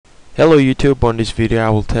Hello YouTube, on this video I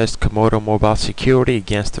will test Comodo Mobile security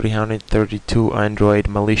against 332 Android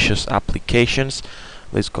malicious applications.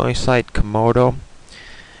 Let's go inside Comodo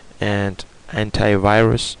and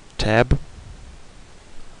Antivirus tab.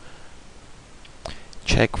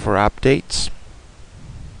 Check for updates.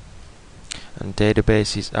 And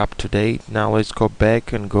database is up to date. Now let's go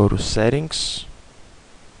back and go to settings.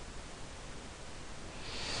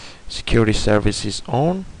 Security service is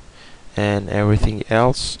on. And everything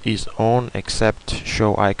else is on except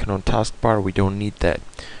show icon on taskbar. We don't need that.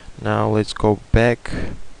 Now let's go back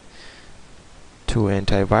to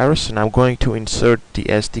antivirus, and I'm going to insert the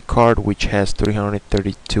SD card which has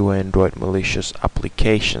 332 Android malicious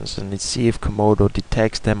applications, and let's see if Comodo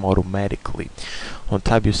detects them automatically. On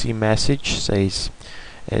top you see message says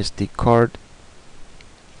SD card,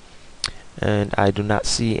 and I do not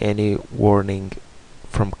see any warning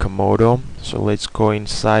from Comodo. So let's go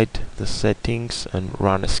inside the settings and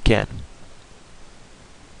run a scan.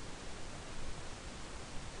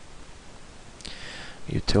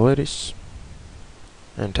 Utilities,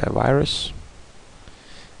 antivirus,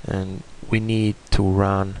 and we need to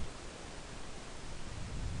run.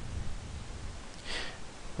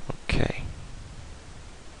 Okay.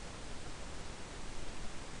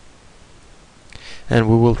 And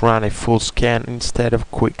we will run a full scan instead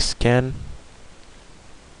of quick scan.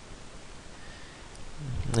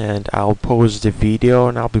 And I'll pause the video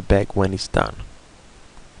and I'll be back when it's done.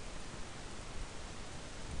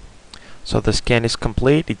 So the scan is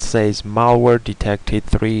complete. It says malware detected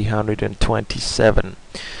 327.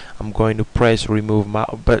 I'm going to press remove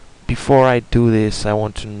malware, but before I do this I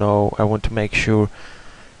want to make sure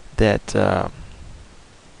that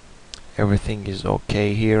everything is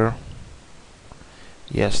okay here.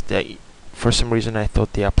 Yes, for some reason I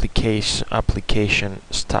thought the application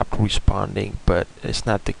stopped responding, but it's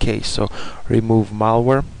not the case. So remove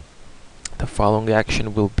malware. The following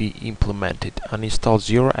action will be implemented: uninstall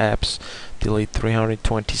 0 apps, delete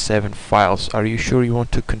 327 files. Are you sure you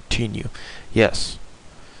want to continue? Yes.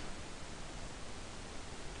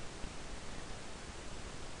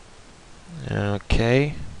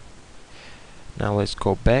 Okay. Now let's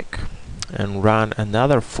go back and run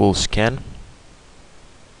another full scan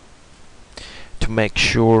to make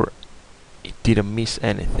sure it didn't miss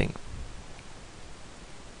anything.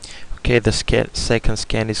 Okay, the second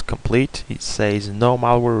scan is complete. It says no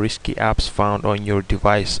malware risky apps found on your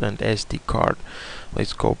device and SD card.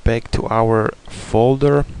 Let's go back to our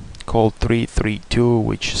folder called 332,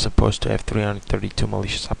 which is supposed to have 332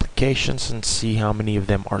 malicious applications, and see how many of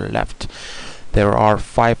them are left. There are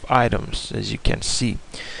 5 items, as you can see.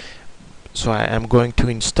 So I am going to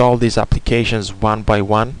install these applications one by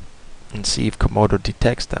one and see if Comodo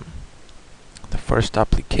detects them. The first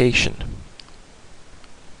application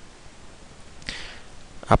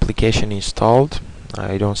installed.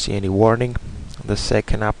 I don't see any warning. The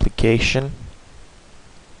second application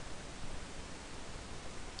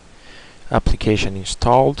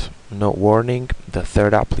installed, no warning. The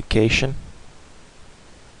third application.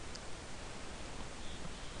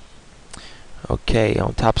 Okay,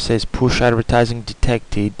 on top says push advertising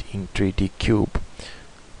detected in 3D cube.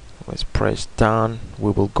 Let's press done.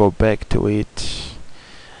 We will go back to it.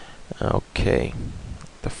 Okay,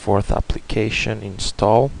 the fourth application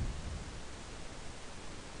install.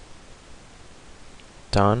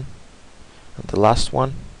 Done. And the last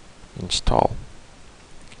one install.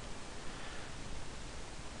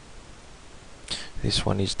 This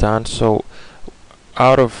one is done. So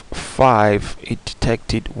out of 5 it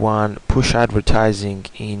detected one push advertising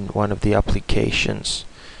in one of the applications,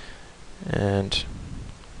 and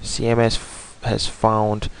CMS has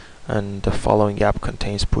found, and the following app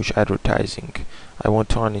contains push advertising. I want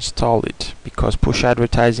to uninstall it because push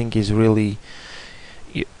advertising is really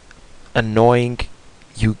annoying.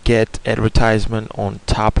 You get advertisement on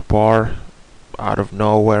top bar out of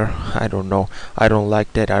nowhere. I don't know. I don't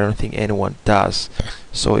like that. I don't think anyone does.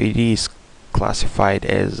 So it is classified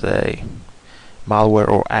as a malware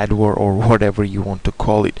or adware or whatever you want to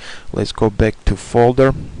call it. Let's go back to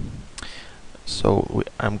folder. So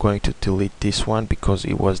I'm going to delete this one because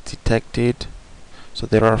it was detected. So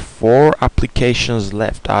there are 4 applications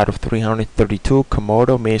left out of 332.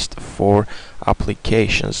 Comodo missed 4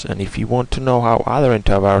 applications. And if you want to know how other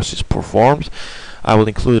antiviruses performs, I will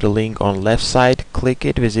include a link on left side. Click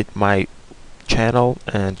it, visit my channel,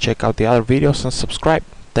 and check out the other videos and subscribe.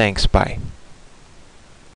 Thanks, bye.